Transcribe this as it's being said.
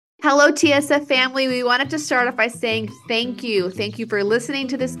Hello, TSF family. We wanted to start off by saying thank you. Thank you for listening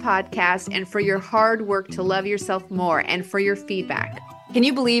to this podcast and for your hard work to love yourself more and for your feedback. Can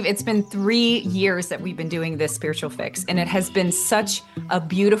you believe it's been 3 years that we've been doing this spiritual fix, and it has been such a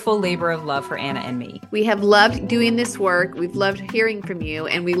beautiful labor of love for Anna and me. We have loved doing this work. We've loved hearing from you,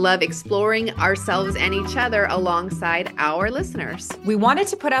 and we love exploring ourselves and each other alongside our listeners. We wanted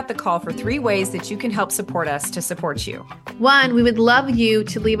to put out the call for 3 ways that you can help support us to support you. 1, we would love you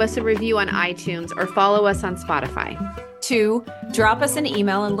to leave us a review on iTunes or follow us on Spotify. 2, drop us an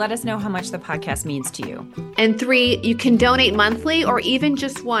email and let us know how much the podcast means to you. And 3, you can donate monthly or even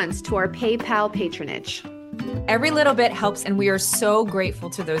just once to our PayPal patronage. Every little bit helps, and we are so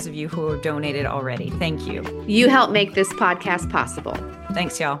grateful to those of you who have donated already. Thank you. You help make this podcast possible.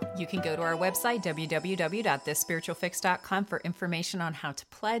 Thanks, y'all. You can go to our website, www.thisspiritualfix.com, for information on how to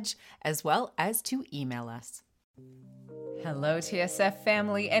pledge, as well as to email us. Hello, TSF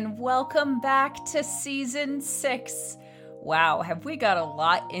family, and welcome back to Season 6. Wow, have we got a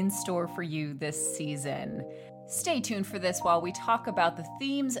lot in store for you this season. Stay tuned for this while we talk about the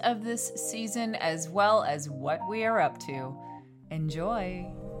themes of this season as well as what we are up to. Enjoy.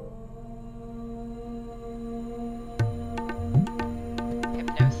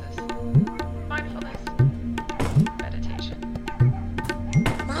 Hypnosis, mindfulness, meditation,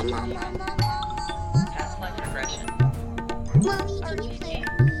 past life regression, RTT,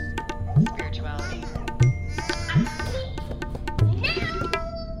 spirituality.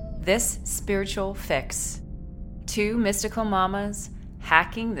 This spiritual fix. 2 mystical mamas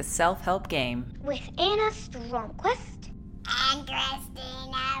hacking the self-help game. With Anna Stromquist and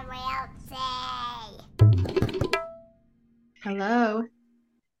Christina Wiltsey. Hello.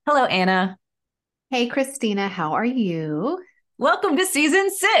 Hello, Anna. Hey, Christina. How are you? Welcome to Season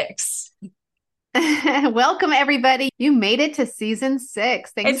 6. Welcome, everybody. You made it to Season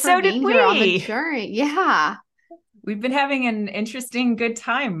 6. Thanks And for so did being here on the we. journey. Yeah. We've been having an interesting, good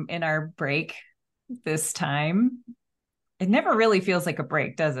time in our break this time. It never really feels like a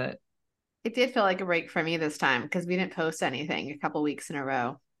break, does it? It did feel like a break for me this time because we didn't post anything a couple weeks in a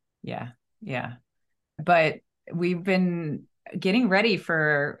row. Yeah. But we've been getting ready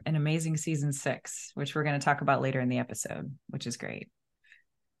for an amazing Season 6, which we're going to talk about later in the episode, which is great.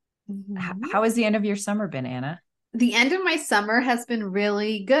 Mm-hmm. How has the end of your summer been, Anna? The end of my summer has been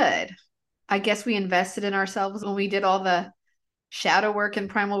really good. I guess we invested in ourselves when we did all the shadow work and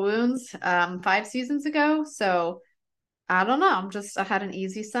primal wounds 5 seasons ago. So I don't know. I had an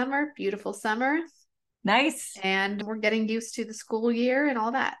easy summer, beautiful summer. Nice. And we're getting used to the school year and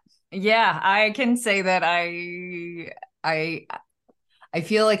all that. Yeah, I can say that I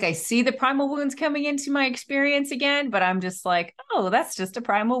feel like I see the primal wounds coming into my experience again, but I'm just like, oh, that's just a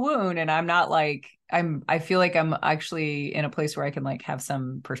primal wound. And I'm not like, I feel like I'm actually in a place where I can like have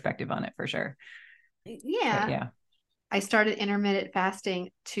some perspective on it for sure. Yeah. But yeah. I started intermittent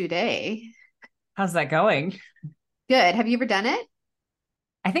fasting today. How's that going? Good. Have you ever done it?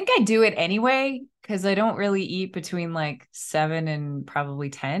 I think I do it anyway, because I don't really eat between like 7 and probably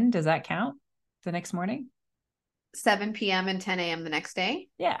 10. Does that count the next morning? 7 p.m. and 10 a.m. the next day?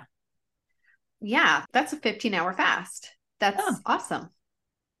 Yeah. Yeah, that's a 15-hour fast. That's awesome.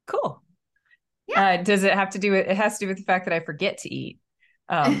 Cool. Yeah. Does it have to do with, it has to do with the fact that I forget to eat.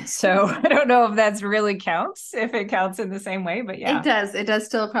 So I don't know if that's really counts, if it counts in the same way, but yeah. It does. It does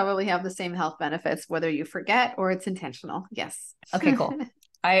still probably have the same health benefits, whether you forget or it's intentional. Yes. Okay, cool.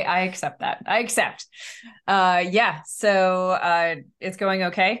 I accept that. I accept. Yeah. So it's going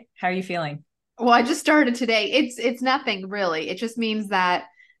okay. How are you feeling? Well, I just started today. It's nothing really. It just means that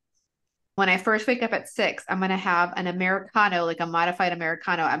when I first wake up at 6, I'm going to have an Americano, like a modified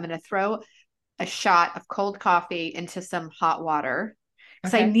Americano. I'm going to throw a shot of cold coffee into some hot water.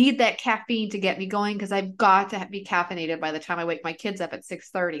 Because I need that caffeine to get me going, because I've got to be caffeinated by the time I wake my kids up at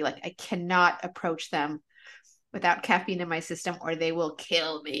 6:30. Like I cannot approach them without caffeine in my system or they will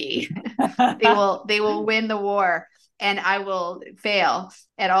kill me. They will win the war and I will fail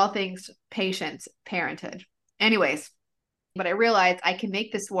at all things patience, parenthood. Anyways, but I realized I can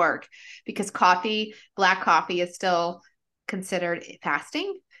make this work because black coffee is still considered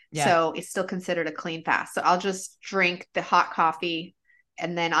fasting. Yeah. So it's still considered a clean fast. So I'll just drink the hot coffee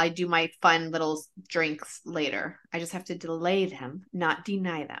and then I do my fun little drinks later. I just have to delay them, not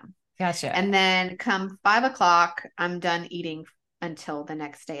deny them. Gotcha. And then come 5 o'clock, I'm done eating until the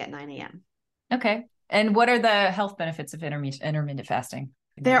next day at 9 a.m. Okay. And what are the health benefits of intermittent fasting?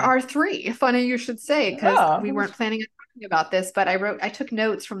 There are 3. Funny you should say, because we weren't planning on talking about this, but I took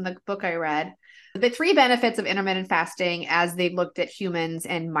notes from the book I read. The 3 benefits of intermittent fasting as they looked at humans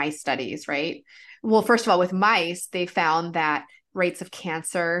and mice studies, right? Well, first of all, with mice, they found that rates of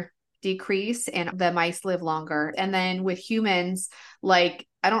cancer decrease and the mice live longer. And then with humans, like,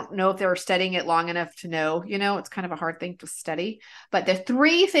 I don't know if they were studying it long enough to know, it's kind of a hard thing to study, but the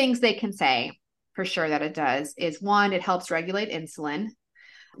 3 things they can say for sure that it does is 1, it helps regulate insulin.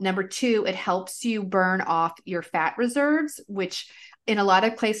 Number 2, it helps you burn off your fat reserves, which in a lot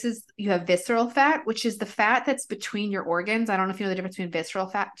of places you have visceral fat, which is the fat that's between your organs. I don't know if you know the difference between visceral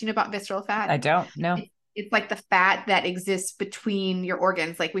fat. Do you know about visceral fat? I don't know. It's like the fat that exists between your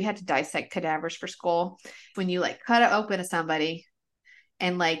organs. Like we had to dissect cadavers for school. When you like cut it open to somebody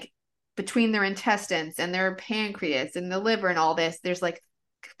and like between their intestines and their pancreas and the liver and all this, there's like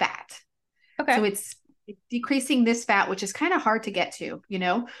fat. Okay. So it's decreasing this fat, which is kind of hard to get to,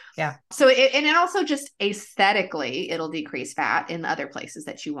 Yeah. So it also just aesthetically, it'll decrease fat in other places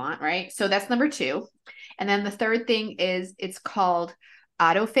that you want, right? So that's number 2. And then the 3rd thing is it's called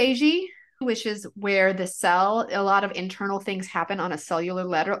autophagy, which is where a lot of internal things happen on a cellular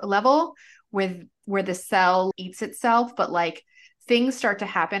level where the cell eats itself, but like things start to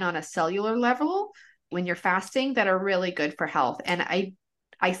happen on a cellular level when you're fasting that are really good for health. And I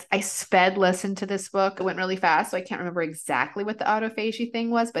sped listened to this book. It went really fast. So I can't remember exactly what the autophagy thing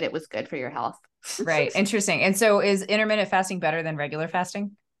was, but it was good for your health. Right. Interesting. And so is intermittent fasting better than regular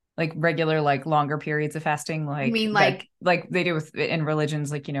fasting? Like regular, like longer periods of fasting? Like, you mean like they do in religions,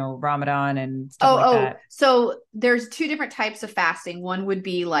 like, Ramadan and stuff like that. So there's 2 different types of fasting. One would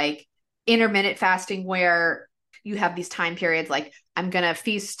be like intermittent fasting where you have these time periods, like I'm going to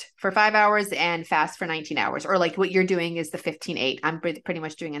feast for 5 hours and fast for 19 hours. Or like what you're doing is the 15-8. I'm pretty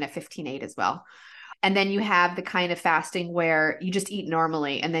much doing it at 15-8 as well. And then you have the kind of fasting where you just eat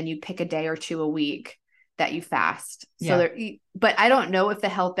normally and then you pick a day or 2 a week that you fast. So but I don't know if the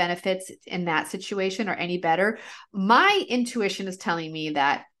health benefits in that situation are any better. My intuition is telling me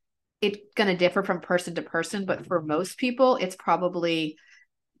that it's going to differ from person to person, but for most people, it's probably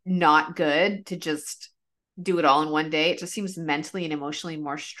not good to just do it all in one day. It just seems mentally and emotionally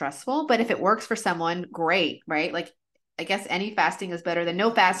more stressful. But if it works for someone, great, right? Like, I guess any fasting is better than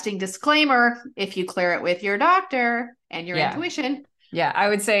no fasting. Disclaimer, if you clear it with your doctor and your intuition. Yeah, I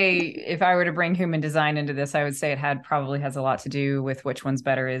would say if I were to bring human design into this, I would say it probably has a lot to do with which one's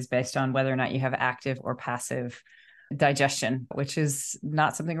better is based on whether or not you have active or passive digestion, which is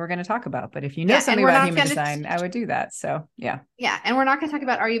not something we're going to talk about. But if you know something about human design, I would do that. So yeah. Yeah. And we're not going to talk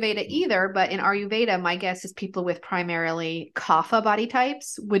about Ayurveda either, but in Ayurveda, my guess is people with primarily kapha body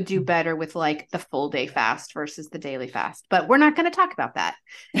types would do better with like the full day fast versus the daily fast. But we're not going to talk about that.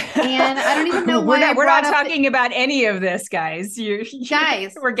 And I don't even know why we're not talking about any of this, guys.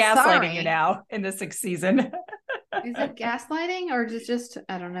 Guys, we're gaslighting you now in the 6th season. Is it gaslighting or just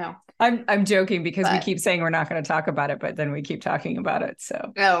I don't know. I'm joking because we keep saying we're not going to talk about it, but then we keep talking about it.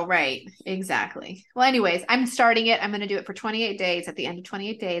 So. Oh, right. Exactly. Well, anyways, I'm starting it. I'm going to do it for 28 days. At the end of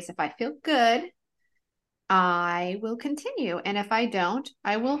 28 days, if I feel good, I will continue. And if I don't,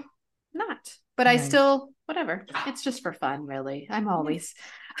 I will not. But nice. I still, whatever. It's just for fun, really. I'm always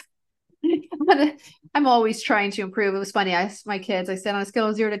trying to improve. It was funny. I asked my kids, I said on a scale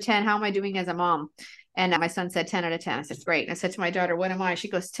of 0 to 10, how am I doing as a mom? And my son said 10 out of 10. I said, great. And I said to my daughter, what am I? She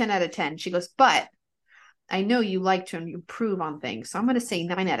goes, 10 out of 10. She goes, but I know you like to improve on things. So I'm going to say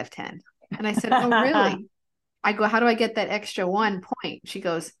 9 out of 10. And I said, oh, really? I go, how do I get that extra 1 point? She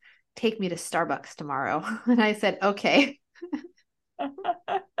goes, take me to Starbucks tomorrow. And I said, okay.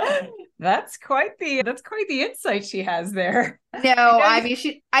 That's quite the insight she has there. No, I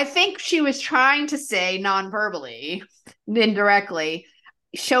mean, I think she was trying to say non-verbally, indirectly,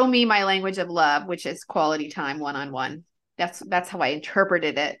 show me my language of love, which is quality time one-on-one. That's how I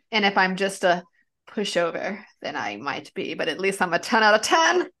interpreted it. And if I'm just a pushover, then I might be, but at least I'm a 10 out of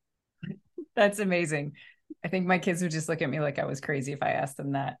 10. That's amazing. I think my kids would just look at me like I was crazy if I asked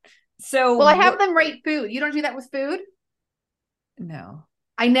them that. So, well, I have them rate food. You don't do that with food? No.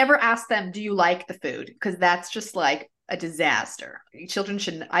 I never ask them, do you like the food? Because that's just like a disaster. Children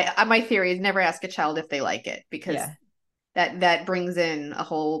shouldn't, my theory is never ask a child if they like it, because that brings in a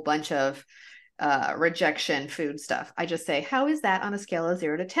whole bunch of rejection food stuff. I just say, how is that on a scale of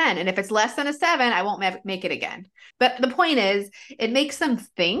 0 to 10? And if it's less than a 7, I won't make it again. But the point is, it makes them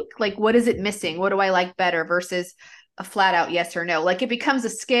think, like, what is it missing? What do I like better versus a flat out yes or no? Like, it becomes a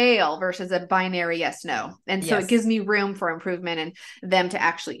scale versus a binary yes, no. And so it gives me room for improvement and them to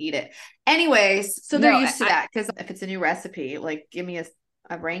actually eat it. Anyways, so they're used to that, because if it's a new recipe, like, give me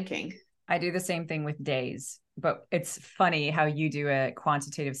a ranking. I do the same thing with days. but it's funny how you do a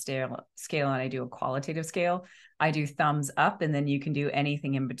quantitative scale and I do a qualitative scale. I do thumbs up, and then you can do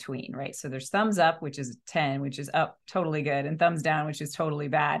anything in between, right? So there's thumbs up, which is 10, which is up, totally good, and thumbs down, which is totally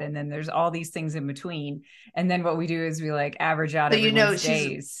bad. And then there's all these things in between. And then what we do is we like average out So everyone's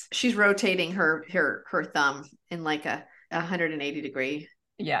days. she's rotating her thumb in like a 180 degree.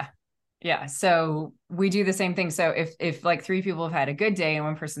 Yeah. Yeah. So we do the same thing. So if like 3 people have had a good day and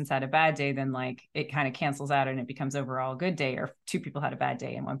one person's had a bad day, then like it kind of cancels out and it becomes overall a good day, or 2 people had a bad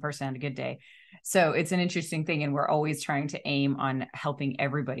day and one person had a good day. So it's an interesting thing. And we're always trying to aim on helping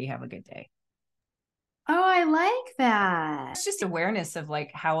everybody have a good day. Oh, I like that. It's just awareness of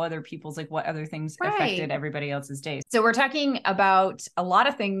like how other people's, like what other things Right. affected everybody else's days. So we're talking about a lot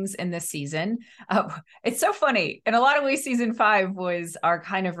of things in this season. It's so funny. In a lot of ways, season 5 was our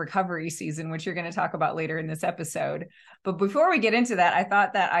kind of recovery season, which you're going to talk about later in this episode. But before we get into that, I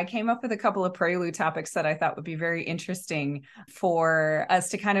thought that I came up with a couple of prelude topics that I thought would be very interesting for us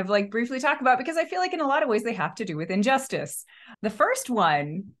to kind of like briefly talk about, because I feel like in a lot of ways they have to do with injustice. The first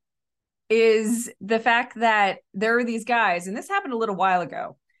one is the fact that there are these guys, and this happened a little while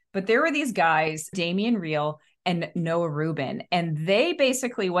ago, but there were these guys, Damian Reel and Noah Rubin, and they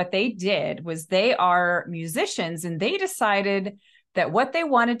basically, what they did was, they are musicians, and they decided that what they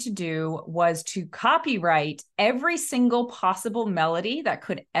wanted to do was to copyright every single possible melody that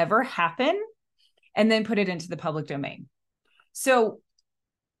could ever happen and then put it into the public domain. So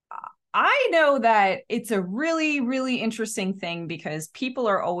I know that it's a really, really interesting thing, because people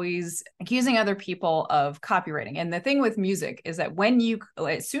are always accusing other people of copywriting. And the thing with music is that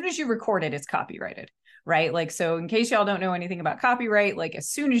as soon as you record it, it's copyrighted, right? Like, so in case y'all don't know anything about copyright, like as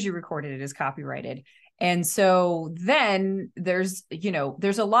soon as you record it, it is copyrighted. And so then there's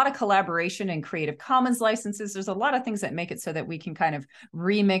a lot of collaboration and Creative Commons licenses. There's a lot of things that make it so that we can kind of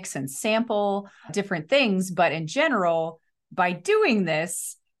remix and sample different things. But in general, by doing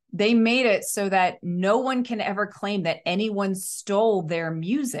this, they made it so that no one can ever claim that anyone stole their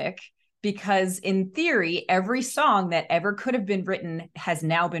music, because in theory, every song that ever could have been written has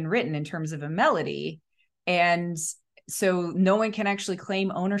now been written in terms of a melody. And so no one can actually claim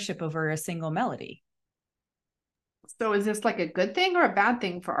ownership over a single melody. So is this like a good thing or a bad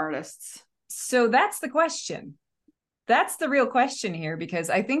thing for artists? So that's the question. That's the real question here, because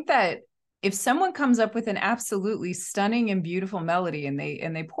I think that if someone comes up with an absolutely stunning and beautiful melody, and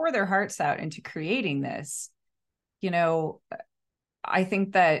they pour their hearts out into creating this, I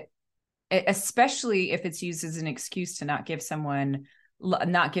think that, especially if it's used as an excuse to not give someone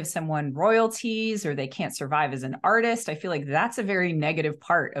royalties, or they can't survive as an artist, I feel like that's a very negative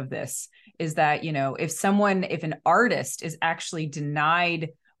part of this, is that, if an artist is actually denied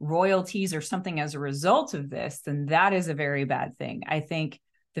royalties or something as a result of this, then that is a very bad thing. I think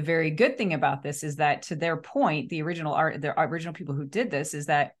the very good thing about this is that, to their point, the original people who did this, is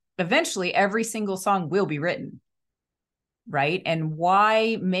that eventually every single song will be written, right? And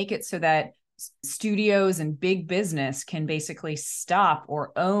why make it so that studios and big business can basically stop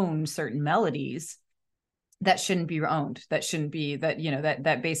or own certain melodies that shouldn't be owned,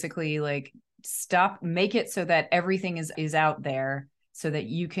 that basically like make it so that everything is out there, so that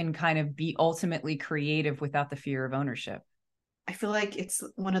you can kind of be ultimately creative without the fear of ownership. I feel like it's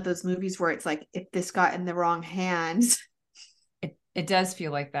one of those movies where it's like, if this got in the wrong hands. It does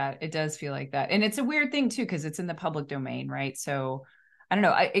feel like that. It does feel like that. And it's a weird thing too, because it's in the public domain, right? So I don't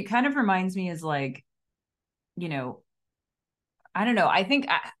know. It kind of reminds me as like, I don't know. I think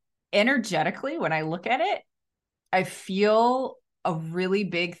energetically, when I look at it, I feel a really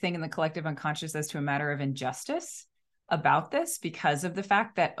big thing in the collective unconscious as to a matter of injustice about this, because of the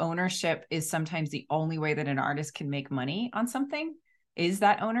fact that ownership is sometimes the only way that an artist can make money on something, is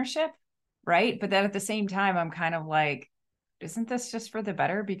that ownership, right? But then at the same time, I'm kind of like, isn't this just for the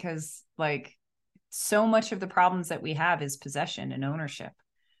better? Because like, so much of the problems that we have is possession and ownership,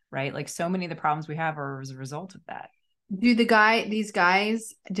 right? Like, so many of the problems we have are as a result of that. These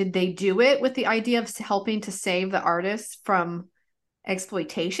guys, did they do it with the idea of helping to save the artists from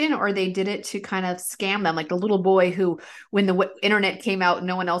exploitation, or they did it to kind of scam them? Like the little boy who, when the internet came out,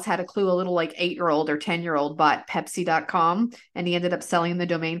 no one else had a clue, a little like 8-year-old or 10-year-old bought Pepsi.com, and he ended up selling the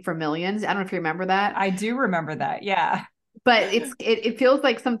domain for millions. I don't know if you remember that. I do remember that. Yeah. But it feels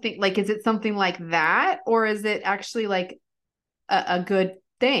like something like, is it something like that, or is it actually like a good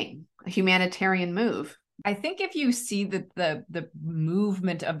thing, a humanitarian move? I think if you see the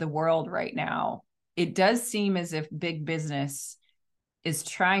movement of the world right now, it does seem as if big business is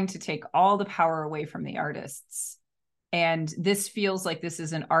trying to take all the power away from the artists. And this feels like this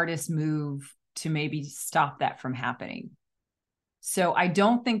is an artist move to maybe stop that from happening. So I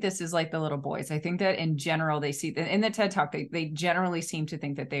don't think this is like the little boys. I think that in general, they see in the TED Talk, they generally seem to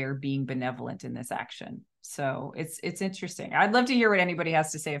think that they are being benevolent in this action. So it's interesting. I'd love to hear what anybody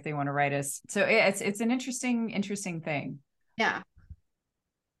has to say if they want to write us. So it's an interesting thing. Yeah.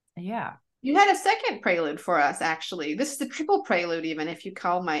 Yeah. You had a second prelude for us, actually. This is the triple prelude, even if you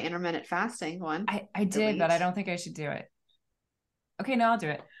call my intermittent fasting one. I did, but I don't think I should do it. Okay, no, I'll do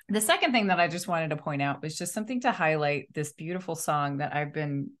it. The second thing that I just wanted to point out was just something to highlight this beautiful song that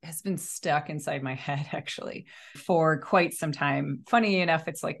has been stuck inside my head actually for quite some time. Funny enough,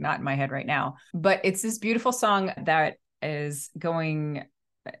 it's like not in my head right now, but it's this beautiful song that is going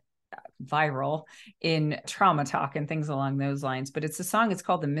viral in trauma talk and things along those lines. But it's a song, it's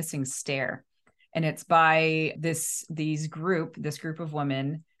called The Missing Stair. And it's by this group of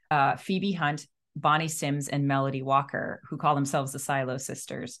women, Phoebe Hunt, Bonnie Sims, and Melody Walker, who call themselves the Silo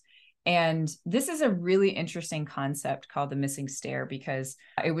Sisters. And this is a really interesting concept called the missing stair, because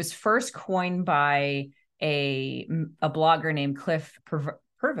it was first coined by a blogger named Cliff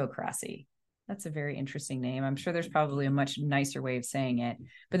Pervocracy. That's a very interesting name. I'm sure there's probably a much nicer way of saying it.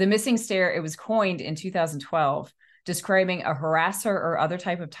 But the missing stair, it was coined in 2012, describing a harasser or other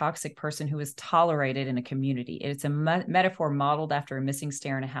type of toxic person who is tolerated in a community. It's a metaphor modeled after a missing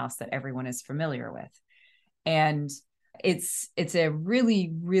stair in a house that everyone is familiar with. And it's a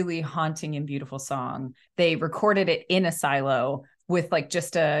really, really haunting and beautiful song. They recorded it in a silo with like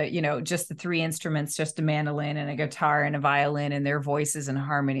just the three instruments, just a mandolin and a guitar and a violin and their voices and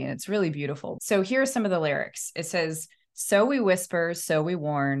harmony. And it's really beautiful. So here are some of the lyrics. It says, "So we whisper, so we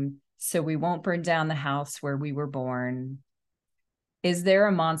warn, so we won't burn down the house where we were born. Is there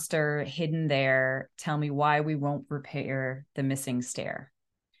a monster hidden there? Tell me why we won't repair the missing stair."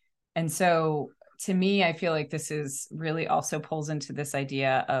 And so to me, I feel like this is really also pulls into this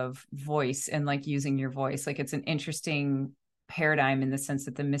idea of voice and like using your voice. Like it's an interesting paradigm in the sense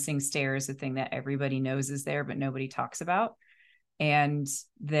that the missing stair is a thing that everybody knows is there, but nobody talks about. And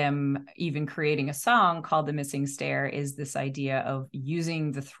them even creating a song called The Missing Stair is this idea of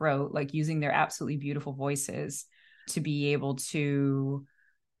using the throat, like using their absolutely beautiful voices to be able to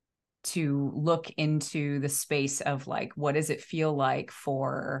look into the space of like, what does it feel like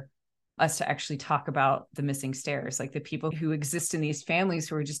for us to actually talk about the missing stairs, like the people who exist in these families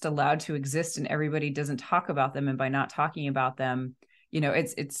who are just allowed to exist and everybody doesn't talk about them. And by not talking about them,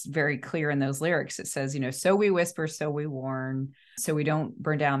 it's very clear in those lyrics. It says, so we whisper, so we warn, so we don't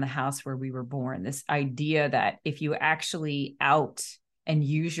burn down the house where we were born. This idea that if you actually out and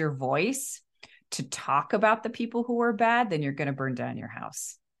use your voice to talk about the people who are bad, then you're going to burn down your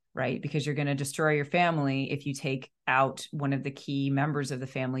house, right? Because you're going to destroy your family if you take out one of the key members of the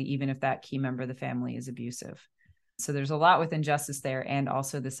family, even if that key member of the family is abusive. So there's a lot with injustice there, and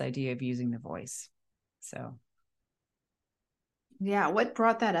also this idea of using the voice. So. Yeah. What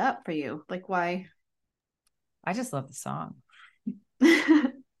brought that up for you? Like, why? I just love the song.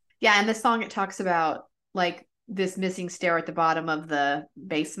 Yeah. And the song, it talks about like this missing stair at the bottom of the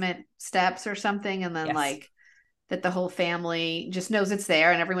basement steps or something. And then Yes. like that the whole family just knows it's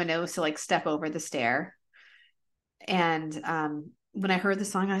there and everyone knows to like step over the stair. And when I heard the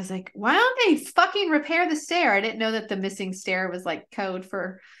song, I was like, why don't they fucking repair the stair? I didn't know that the missing stair was like code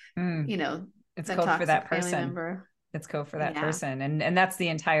for, it's the code for that family person. Member. It's code for that person. And that's the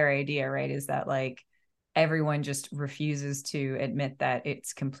entire idea, right? Is that like everyone just refuses to admit that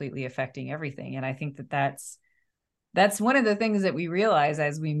it's completely affecting everything. And I think that that's one of the things that we realize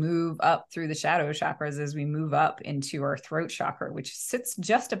as we move up through the shadow chakras, as we move up into our throat chakra, which sits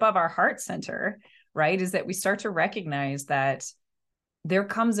just above our heart center, right? Is that we start to recognize that there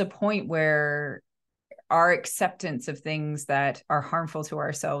comes a point where our acceptance of things that are harmful to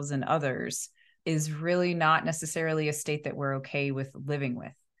ourselves and others is really not necessarily a state that we're okay with living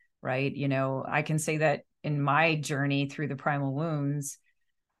with, right? I can say that in my journey through the primal wounds,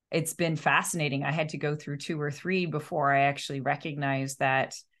 it's been fascinating. I had to go through 2 or 3 before I actually recognized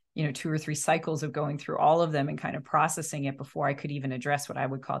that, 2 or 3 cycles of going through all of them and kind of processing it before I could even address what I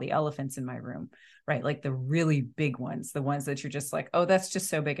would call the elephants in my room, right? Like the really big ones, the ones that you're just like, oh, that's just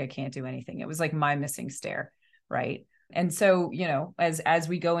so big, I can't do anything. It was like my missing stair, right? And so, as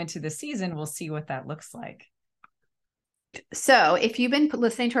we go into the season, we'll see what that looks like. So if you've been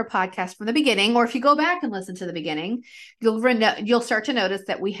listening to our podcast from the beginning, or if you go back and listen to the beginning, you'll start to notice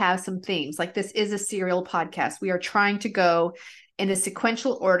that we have some themes. Like this is a serial podcast. We are trying to go in a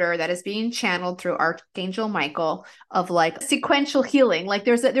sequential order that is being channeled through Archangel Michael of like sequential healing. Like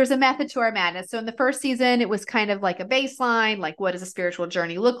there's a method to our madness. So in the first season, it was kind of like a baseline, like what does a spiritual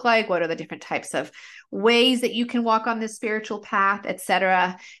journey look like? What are the different types of ways that you can walk on this spiritual path,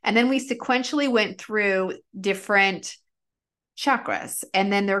 etc. And then we sequentially went through different chakras,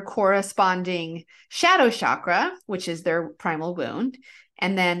 and then their corresponding shadow chakra, which is their primal wound,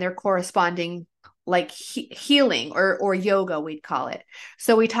 and then their corresponding like healing or yoga, we'd call it.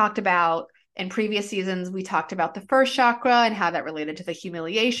 So we talked about in previous seasons, we talked about the first chakra and how that related to the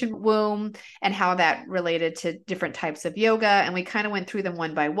humiliation womb and how that related to different types of yoga. And we kind of went through them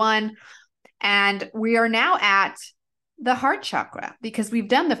one by one. And we are now at the heart chakra because we've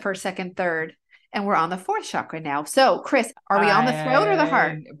done the first, second, third, and we're on the fourth chakra now. So, Chris, are we on the throat or the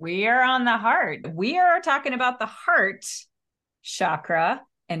heart? We are on the heart. We are talking about the heart chakra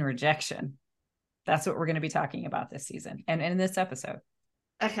and rejection. That's what we're going to be talking about this season and in this episode.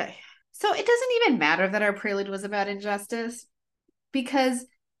 Okay. So it doesn't even matter that our prelude was about injustice because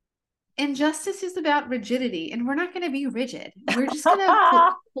injustice is about rigidity and we're not going to be rigid. We're just going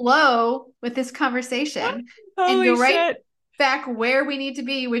to flow with this conversation and go right back where we need to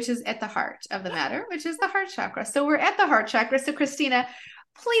be, which is at the heart of the matter, which is the heart chakra. So we're at the heart chakra. So Christina,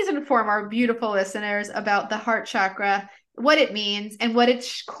 please inform our beautiful listeners about the heart chakra, what it means, and what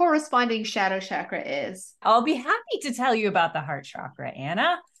its corresponding shadow chakra is. I'll be happy to tell you about the heart chakra,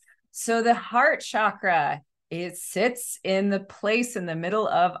 Anna. So the heart chakra, it sits in the place in the middle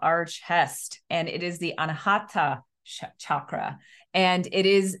of our chest, and it is the Anahata chakra, and it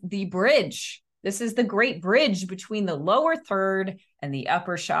is the bridge. This is the great bridge between the lower third and the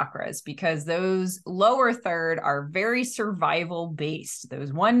upper chakras, because those lower third are very survival based.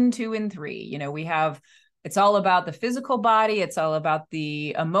 Those 1, 2, and 3, it's all about the physical body. It's all about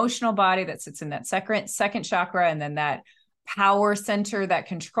the emotional body that sits in that second chakra. And then that power center, that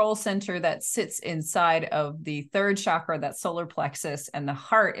control center that sits inside of the third chakra, that solar plexus. And the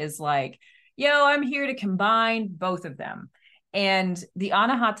heart is like, I'm here to combine both of them. And the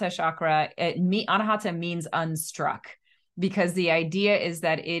Anahata chakra, Anahata means unstruck, because the idea is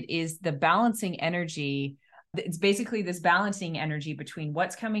that it is the balancing energy. It's basically this balancing energy between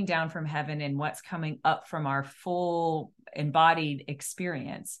what's coming down from heaven and what's coming up from our full embodied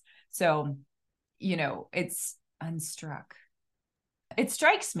experience. So, it's unstruck. It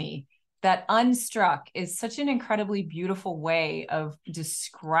strikes me that unstruck is such an incredibly beautiful way of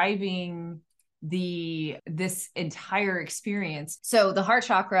describing this entire experience. So the heart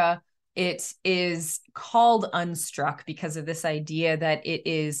chakra, it is called unstruck because of this idea that it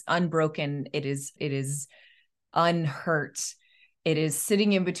is unbroken. It is unhurt. It is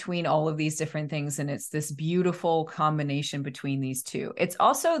sitting in between all of these different things. And it's this beautiful combination between these two. It's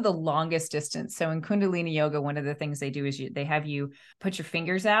also the longest distance. So in Kundalini yoga, one of the things they do is they have you put your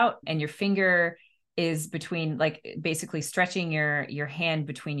fingers out, and your finger is between, like, basically stretching your hand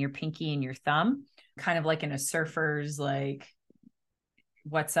between your pinky and your thumb, kind of like in a surfer's, like,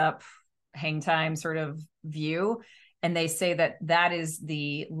 what's up, hang time sort of view. And they say that is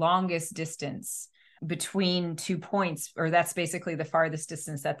the longest distance between 2 points, or that's basically the farthest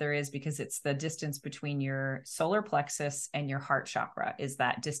distance that there is, because it's the distance between your solar plexus and your heart chakra is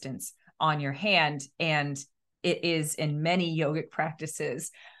that distance on your hand. And it is, in many yogic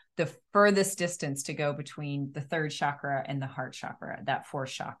practices, the furthest distance to go between the third chakra and the heart chakra, that fourth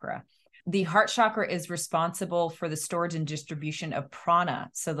chakra. The heart chakra is responsible for the storage and distribution of prana,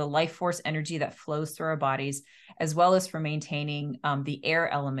 so the life force energy that flows through our bodies, as well as for maintaining the air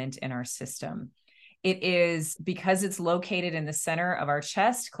element in our system. It is, because it's located in the center of our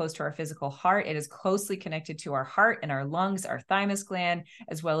chest, close to our physical heart, it is closely connected to our heart and our lungs, our thymus gland,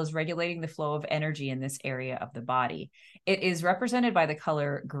 as well as regulating the flow of energy in this area of the body. It is represented by the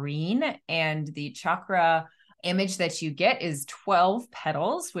color green, and the chakra image that you get is 12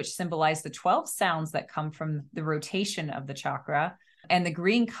 petals, which symbolize the 12 sounds that come from the rotation of the chakra. And the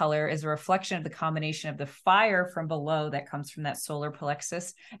green color is a reflection of the combination of the fire from below that comes from that solar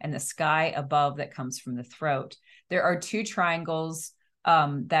plexus and the sky above that comes from the throat. There are 2 triangles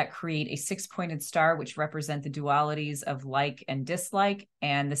that create a 6-pointed star, which represent the dualities of like and dislike.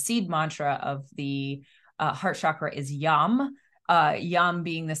 And the seed mantra of the heart chakra is Yam. Yam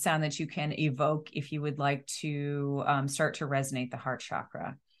being the sound that you can evoke if you would like to start to resonate the heart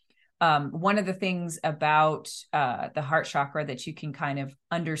chakra. One of the things about the heart chakra that you can kind of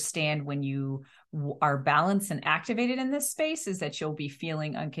understand when you are balanced and activated in this space is that you'll be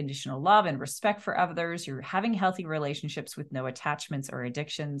feeling unconditional love and respect for others. You're having healthy relationships with no attachments or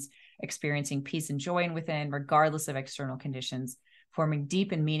addictions, experiencing peace and joy within, regardless of external conditions, forming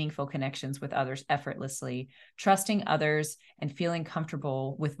deep and meaningful connections with others effortlessly, trusting others and feeling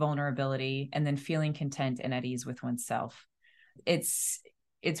comfortable with vulnerability, and then feeling content and at ease with oneself.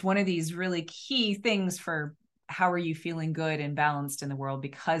 It's one of these really key things for how are you feeling good and balanced in the world,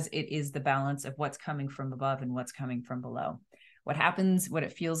 because it is the balance of what's coming from above and what's coming from below. What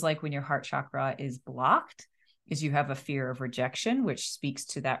it feels like when your heart chakra is blocked is you have a fear of rejection, which speaks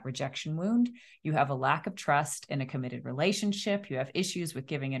to that rejection wound. You have a lack of trust in a committed relationship. You have issues with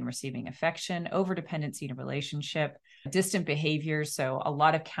giving and receiving affection, overdependency in a relationship, distant behavior. So a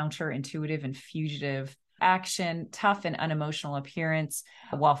lot of counterintuitive and fugitive action, tough and unemotional appearance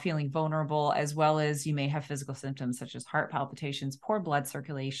while feeling vulnerable, as well as you may have physical symptoms such as heart palpitations, poor blood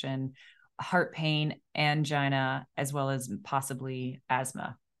circulation, heart pain, angina, as well as possibly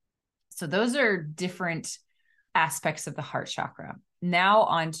asthma. So those are different aspects of the heart chakra. Now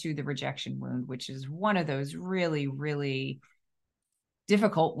on to the rejection wound, which is one of those really, really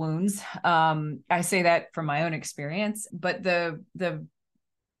difficult wounds. I say that from my own experience, but the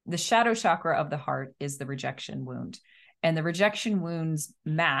shadow chakra of the heart is the rejection wound. And the rejection wound's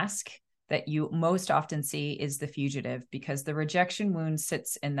mask that you most often see is the fugitive, because the rejection wound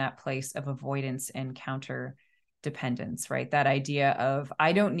sits in that place of avoidance and counter dependence, right? That idea of,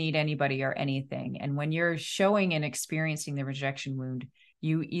 I don't need anybody or anything. And when you're showing and experiencing the rejection wound,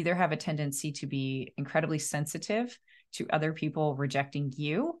 you either have a tendency to be incredibly sensitive to other people rejecting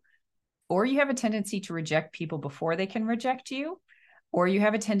you, or you have a tendency to reject people before they can reject you, or you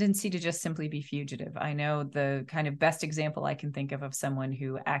have a tendency to just simply be fugitive. I know the kind of best example I can think of someone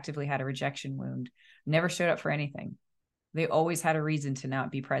who actively had a rejection wound, never showed up for anything. They always had a reason to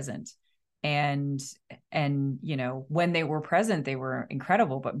not be present. And you know, when they were present, they were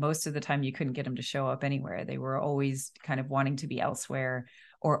incredible, but most of the time you couldn't get them to show up anywhere. They were always kind of wanting to be elsewhere,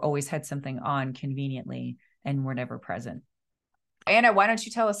 or always had something on conveniently and were never present. Anna, why don't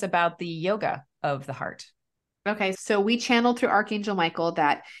you tell us about the yoga of the heart? Okay, so we channeled through Archangel Michael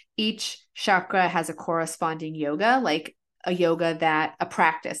that each chakra has a corresponding yoga, like a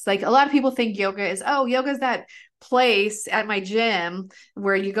practice. Like a lot of people think yoga is that place at my gym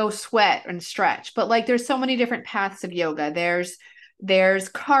where you go sweat and stretch. But like there's so many different paths of yoga. There's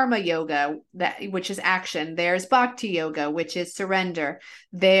karma yoga, which is action. There's bhakti yoga, which is surrender.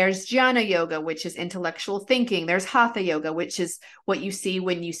 There's jnana yoga, which is intellectual thinking. There's hatha yoga, which is what you see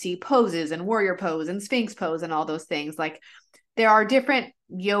when you see poses and warrior pose and sphinx pose and all those things. Like there are different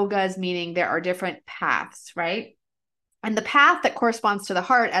yogas, meaning there are different paths, right? And the path that corresponds to the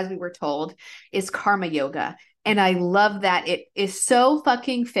heart, as we were told, is karma yoga. And I love that. It is so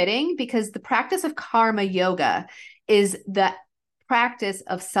fucking fitting, because the practice of karma yoga is the practice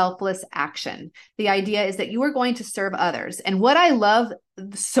of selfless action. The idea is that you are going to serve others. And what I love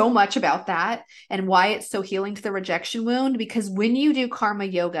so much about that, and why it's so healing to the rejection wound, because when you do karma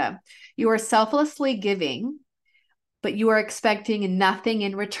yoga, you are selflessly giving, but you are expecting nothing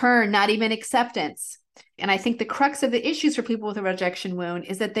in return, not even acceptance. And I think the crux of the issues for people with a rejection wound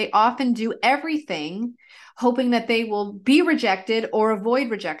is that they often do everything hoping that they will be rejected or avoid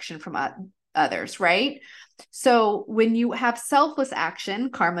rejection from others, right? So when you have selfless action,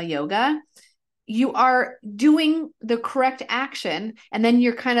 karma yoga, you are doing the correct action, and then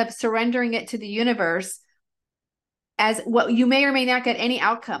you're kind of surrendering it to the universe as what you may or may not get any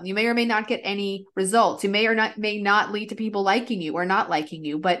outcome. You may or may not get any results. You may not lead to people liking you or not liking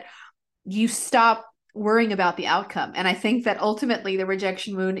you, but you stop worrying about the outcome. And I think that ultimately the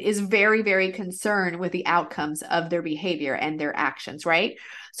rejection wound is very, very concerned with the outcomes of their behavior and their actions, right?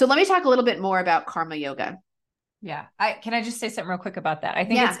 So let me talk a little bit more about karma yoga. Yeah. Can I just say something real quick about that? I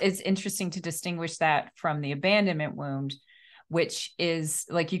think it's interesting to distinguish that from the abandonment wound, which is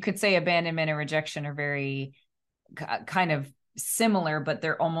like, you could say abandonment and rejection are very kind of similar, but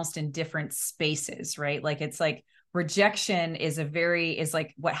they're almost in different spaces, right? Like it's like rejection is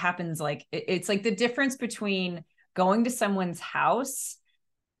like what happens. Like it's like the difference between going to someone's house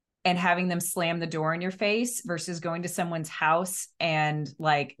and having them slam the door in your face versus going to someone's house and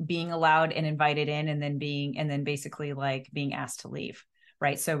like being allowed and invited in, and then basically like being asked to leave.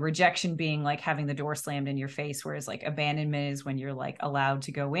 Right. So rejection being like having the door slammed in your face, whereas like abandonment is when you're like allowed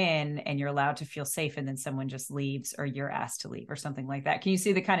to go in and you're allowed to feel safe, and then someone just leaves or you're asked to leave or something like that. Can you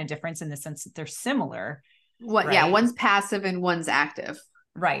see the kind of difference in the sense that they're similar? Right? Yeah. One's passive and one's active.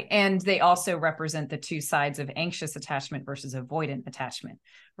 Right. And they also represent the two sides of anxious attachment versus avoidant attachment,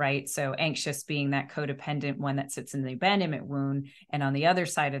 right? So anxious being that codependent one that sits in the abandonment wound. And on the other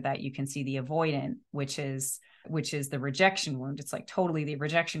side of that, you can see the avoidant, which is the rejection wound. It's like totally the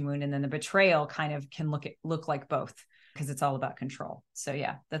rejection wound. And then the betrayal kind of can look like both, because it's all about control. So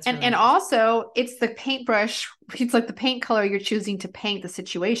yeah, that's really and also it's the paintbrush. It's like the paint color you're choosing to paint the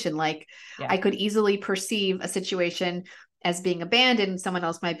situation. Like I could easily perceive a situation as being abandoned, someone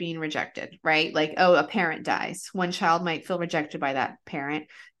else might be rejected, right? Like, oh, a parent dies. One child might feel rejected by that parent.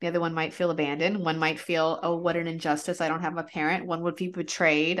 The other one might feel abandoned. One might feel, oh, what an injustice. I don't have a parent. One would be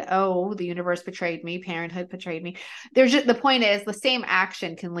betrayed. Oh, the universe betrayed me. Parenthood betrayed me. There's just, the point is the same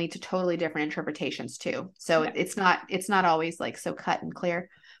action can lead to totally different interpretations too. So it's not always like so cut and clear.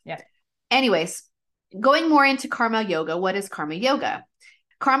 Yeah. Anyways, going more into karma yoga, what is karma yoga?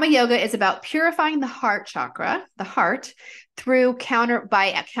 Karma yoga is about purifying the heart chakra, the heart, through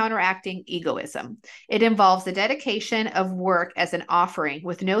counteracting egoism. It involves the dedication of work as an offering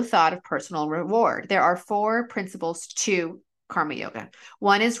with no thought of personal reward. There are 4 principles to karma yoga.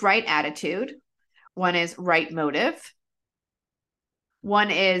 One is right attitude. One is right motive.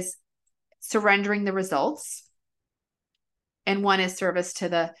 One is surrendering the results. And one is service to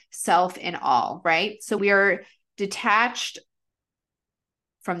the self in all, right? So we are detached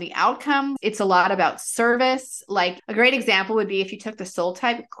from the outcome. It's a lot about service. Like a great example would be if you took the soul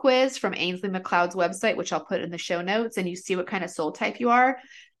type quiz from Ainsley McLeod's website, which I'll put in the show notes, and you see what kind of soul type you are.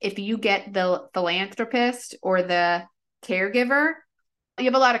 If you get the philanthropist or the caregiver, you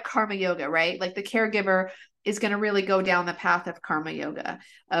have a lot of karma yoga, right? Like the caregiver is going to really go down the path of karma yoga,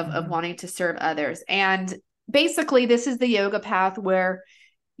 of wanting to serve others. And basically, this is the yoga path where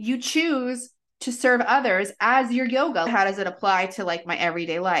you choose to serve others as your yoga. How does it apply to like my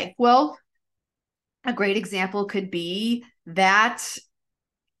everyday life? Well, a great example could be that,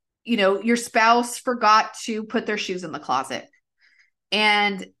 you know, your spouse forgot to put their shoes in the closet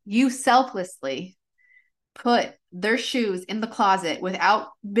and you selflessly put their shoes in the closet without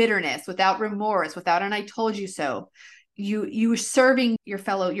bitterness, without remorse, without an I told you so. You serving your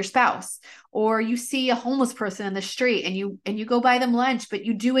spouse, or you see a homeless person in the street and you go buy them lunch, but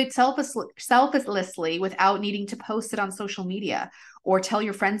you do it selflessly without needing to post it on social media or tell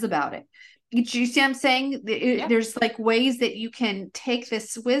your friends about it. You see what I'm saying? Yeah. There's like ways that you can take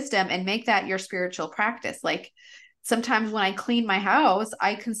this wisdom and make that your spiritual practice. Like sometimes when I clean my house,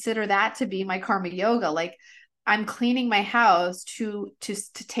 I consider that to be my karma yoga. Like I'm cleaning my house to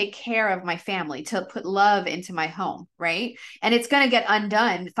take care of my family, to put love into my home, right? And it's going to get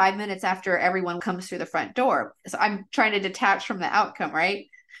undone 5 minutes after everyone comes through the front door. So I'm trying to detach from the outcome, right?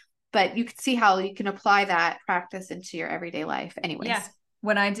 But you can see how you can apply that practice into your everyday life. Anyways. Yeah.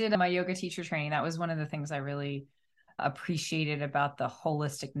 When I did my yoga teacher training, that was one of the things I really appreciated about the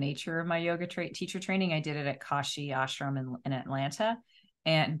holistic nature of my yoga teacher training. I did it at Kashi Ashram in Atlanta.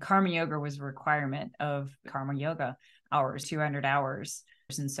 And karma yoga was a requirement of karma yoga hours, 200 hours.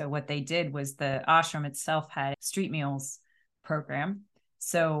 And so what they did was the ashram itself had street meals program.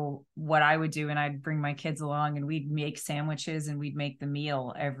 So what I would do, and I'd bring my kids along and we'd make sandwiches and we'd make the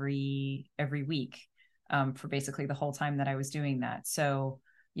meal every week for basically the whole time that I was doing that. So,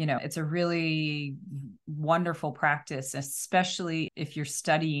 you know, it's a really wonderful practice, especially if you're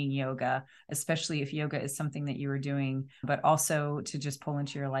studying yoga, especially if yoga is something that you are doing, but also to just pull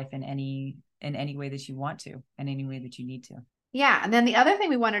into your life in any way that you want to, in any way that you need to. Yeah. And then the other thing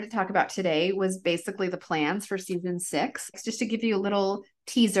we wanted to talk about today was basically the plans for season 6, just to give you a little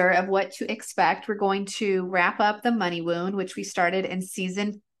teaser of what to expect. We're going to wrap up the money wound, which we started in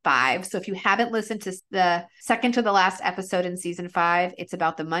season 5. So if you haven't listened to the second to the last episode in season 5, it's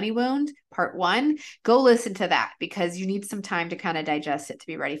about the money wound, part 1. Go listen to that because you need some time to kind of digest it to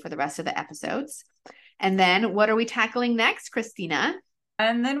be ready for the rest of the episodes. And then what are we tackling next, Christina?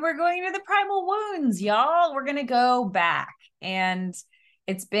 And then we're going to the primal wounds, y'all. We're going to go back. And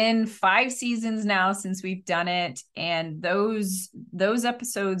it's been 5 seasons now since we've done it. And those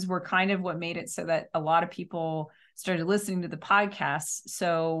episodes were kind of what made it so that a lot of people started listening to the podcast.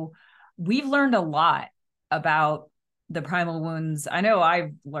 So we've learned a lot about the primal wounds. I know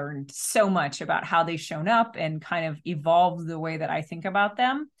I've learned so much about how they've shown up and kind of evolved the way that I think about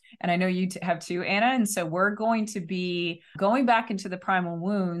them. And I know you have too, Anna. And so we're going to be going back into the primal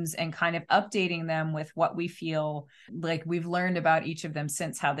wounds and kind of updating them with what we feel like we've learned about each of them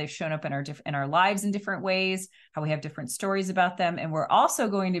since, how they've shown up in our lives in different ways, how we have different stories about them. And we're also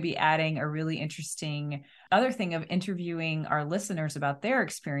going to be adding a really interesting other thing of interviewing our listeners about their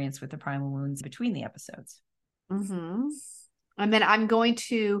experience with the primal wounds between the episodes. Mm-hmm. And then I'm going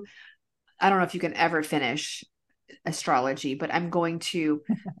to, I don't know if you can ever finish astrology, but I'm going to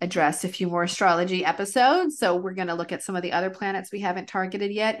address a few more astrology episodes. So we're going to look at some of the other planets we haven't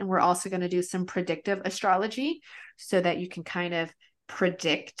targeted yet. And we're also going to do some predictive astrology so that you can kind of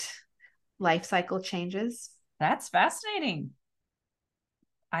predict life cycle changes. That's fascinating.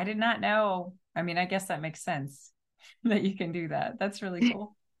 I did not know. I mean, I guess that makes sense that you can do that. That's really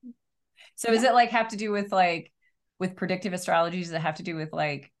cool. So is it like have to do with like with predictive astrologies that have to do with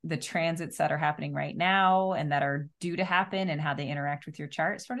like the transits that are happening right now and that are due to happen and how they interact with your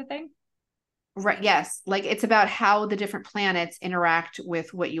chart sort of thing? Right. Yes. Like it's about how the different planets interact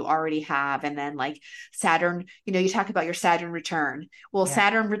with what you already have. And then like Saturn, you talk about your Saturn return. Well, Yeah.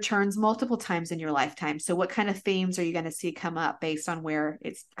 Saturn returns multiple times in your lifetime. So what kind of themes are you going to see come up based on where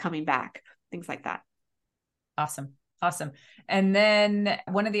it's coming back? Things like that. Awesome. Awesome. And then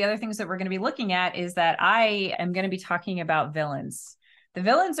one of the other things that we're going to be looking at is that I am going to be talking about villains. The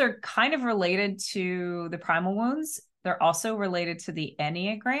villains are kind of related to the primal wounds. They're also related to the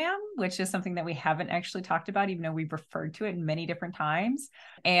Enneagram, which is something that we haven't actually talked about, even though we've referred to it many different times.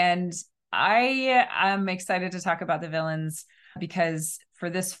 And I am excited to talk about the villains because for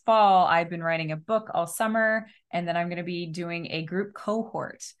this fall, I've been writing a book all summer, and then I'm going to be doing a group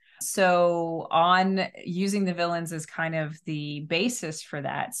cohort. So on using the villains as kind of the basis for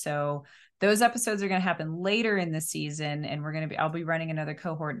that. So those episodes are going to happen later in the season, and I'll be running another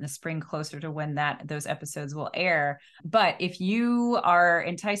cohort in the spring closer to when those episodes will air. But if you are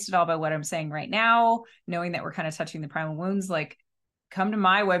enticed at all by what I'm saying right now, knowing that we're kind of touching the primal wounds, like come to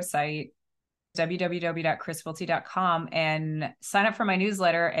my website, www.chriswilty.com, and sign up for my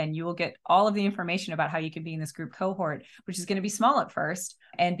newsletter, and you will get all of the information about how you can be in this group cohort, which is going to be small at first,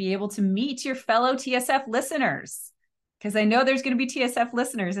 and be able to meet your fellow TSF listeners. Because I know there's going to be TSF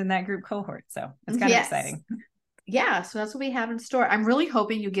listeners in that group cohort. So it's kind of exciting. Yeah. So that's what we have in store. I'm really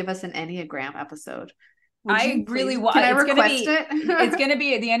hoping you give us an Enneagram episode. I really want. Can I request it? It's going to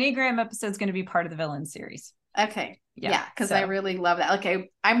be the Enneagram episode is going to be part of the villain series. Okay. Yeah. Cause I really love that. Okay.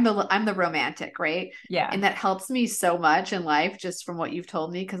 I'm the romantic, right? Yeah. And that helps me so much in life just from what you've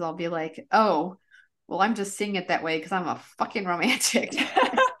told me. Cause I'll be like, oh, well, I'm just seeing it that way because I'm a fucking romantic.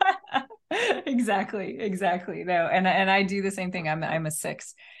 Exactly. No, and I do the same thing. I'm a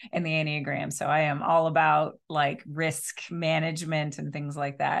 6 in the Enneagram, so I am all about like risk management and things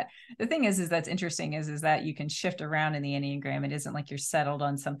like that. The thing is that's interesting is that you can shift around in the Enneagram. It isn't like you're settled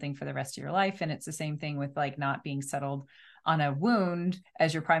on something for the rest of your life, and it's the same thing with like not being settled on a wound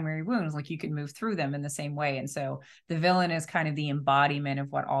as your primary wounds. Like you can move through them in the same way. And so the villain is kind of the embodiment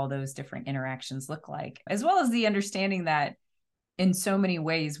of what all those different interactions look like, as well as the understanding that in so many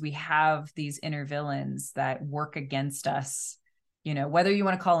ways we have these inner villains that work against us, whether you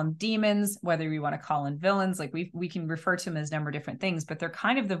want to call them demons, whether you want to call them villains, like we can refer to them as a number of different things, but they're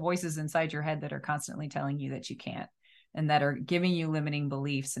kind of the voices inside your head that are constantly telling you that you can't, and that are giving you limiting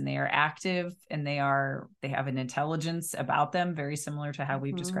beliefs, and they are active, and they have an intelligence about them, very similar to how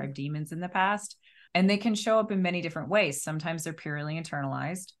we've described demons in the past. And they can show up in many different ways. Sometimes they're purely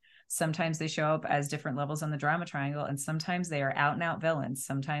internalized. Sometimes they show up as different levels on the drama triangle, and sometimes they are out and out villains.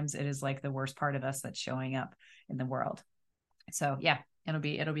 Sometimes it is like the worst part of us that's showing up in the world. So yeah, it'll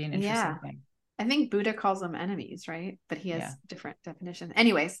be an interesting thing. I think Buddha calls them enemies, right? But he has different definitions.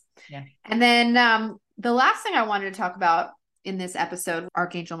 Anyways. Yeah. And then the last thing I wanted to talk about in this episode,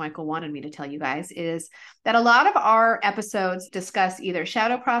 Archangel Michael wanted me to tell you guys, is that a lot of our episodes discuss either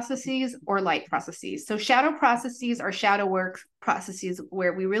shadow processes or light processes. So shadow processes are shadow work processes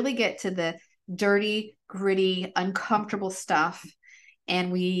where we really get to the dirty, gritty, uncomfortable stuff.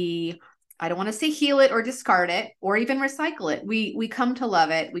 And I don't want to say heal it or discard it or even recycle it. We come to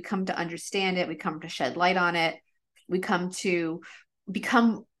love it. We come to understand it. We come to shed light on it. We come to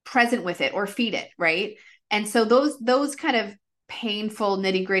become present with it or feed it, right? And so those kind of painful,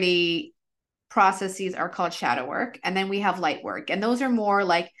 nitty-gritty processes are called shadow work. And then we have light work. And those are more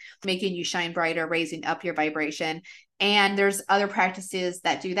like making you shine brighter, raising up your vibration. And there's other practices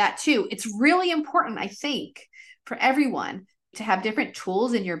that do that too. It's really important, I think, for everyone to have different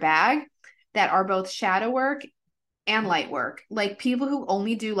tools in your bag that are both shadow work and light work. Like people who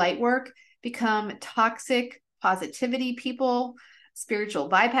only do light work become toxic positivity people, spiritual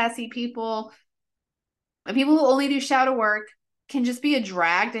bypassy people. And people who only do shadow work can just be a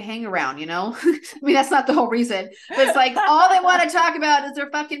drag to hang around, I mean, that's not the whole reason, but it's like all they want to talk about is their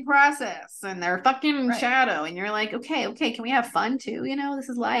fucking process and their fucking shadow. And you're like, okay, can we have fun too? This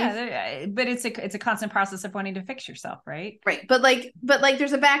is life. Yeah, but it's a constant process of wanting to fix yourself, right? Right. But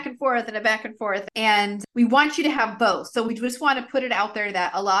there's a back and forth and a back and forth, and we want you to have both. So we just want to put it out there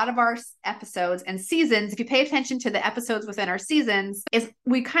that a lot of our episodes and seasons, if you pay attention to the episodes within our seasons, is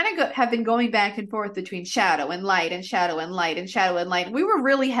we kind of have been going back and forth between shadow and light and shadow and light and shadow and light. We were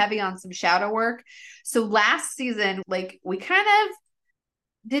really heavy on some shadow work. So last season, like we kind of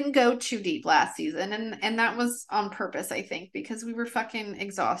didn't go too deep last season. And that was on purpose, I think, because we were fucking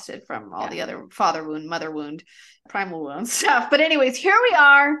exhausted from all the other father wound, mother wound, primal wound stuff. But anyways, here we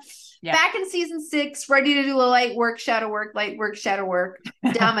are back in season 6, ready to do a light work, shadow work, light work, shadow work,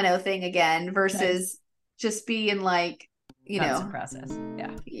 domino thing again versus just be in like, Constant process.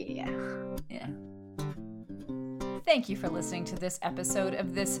 Yeah. Yeah. Thank you for listening to this episode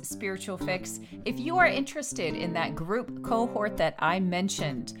of This Spiritual Fix. If you are interested in that group cohort that I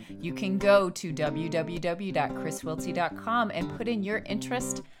mentioned, you can go to www.chriswilty.com and put in your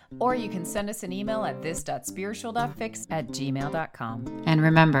interest, or you can send us an email at this.spiritual.fix@gmail.com. And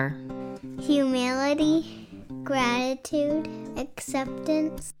remember, Humility, gratitude,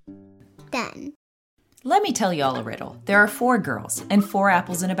 acceptance, done. Let me tell y'all a riddle. There are 4 girls and 4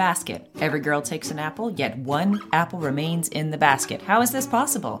 apples in a basket. Every girl takes an apple, yet 1 apple remains in the basket. How is this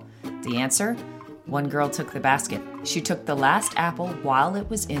possible? The answer? One girl took the basket. She took the last apple while it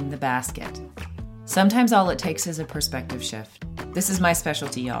was in the basket. Sometimes all it takes is a perspective shift. This is my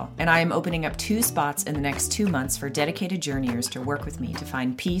specialty, y'all, and I am opening up 2 spots in the next 2 months for dedicated journeyers to work with me to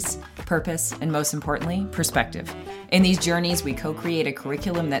find peace, purpose, and most importantly, perspective. In these journeys, we co-create a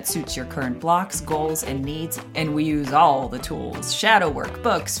curriculum that suits your current blocks, goals, and needs, and we use all the tools: shadow work,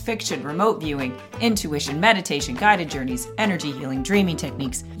 books, fiction, remote viewing, intuition, meditation, guided journeys, energy healing, dreaming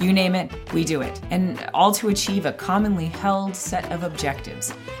techniques, you name it, we do it, and all to achieve a commonly held set of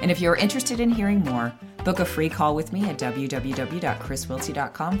objectives. And if you're interested in hearing more, book a free call with me at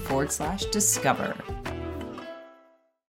www.chriswilty.com/discover.